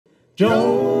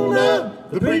Jonah,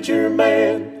 the preacher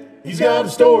man, he's got a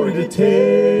story to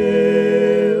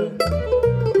tell.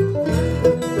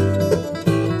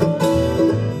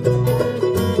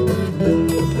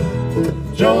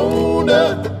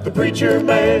 Jonah, the preacher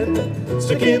man,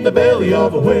 stuck in the belly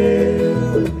of a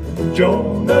whale.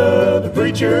 Jonah, the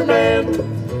preacher man,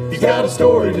 he's got a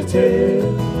story to tell.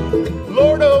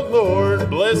 Lord, oh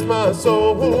Lord, bless my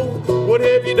soul, what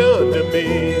have you done to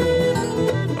me?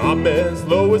 I'm as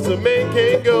low as a man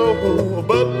can go,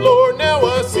 but Lord, now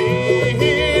I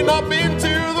see. And I've been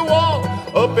to the wall,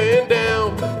 up and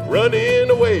down,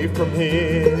 running away from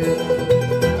him.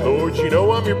 Lord, you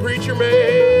know I'm your preacher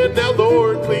man, now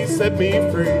Lord, please set me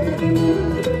free.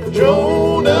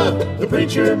 Jonah, the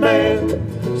preacher man,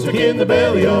 stuck in the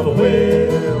belly of a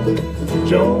whale.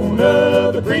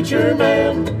 Jonah, the preacher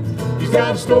man, he's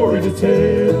got a story to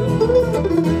tell.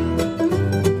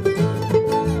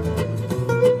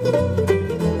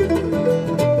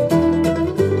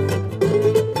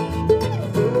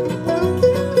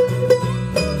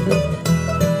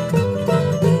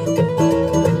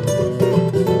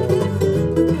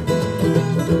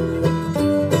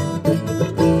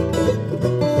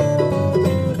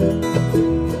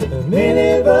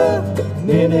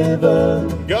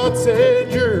 Nineveh, God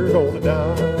said you're gonna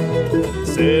die.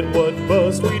 Said, what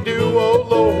must we do, oh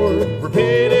Lord?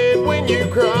 Repent and when you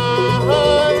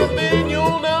cry, and then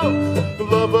you'll know the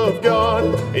love of God,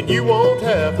 and you won't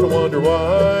have to wonder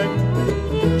why.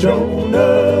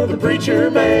 Jonah, the preacher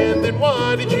man, then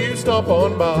why did you stop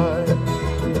on by?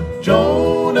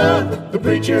 Jonah, the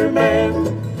preacher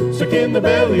man, stuck in the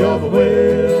belly of a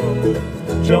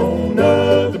whale.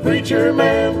 Jonah, the preacher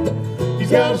man,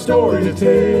 he's got a story to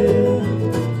tell.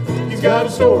 He's got a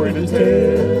story to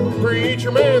tell.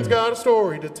 Preacher man's got a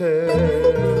story to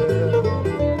tell.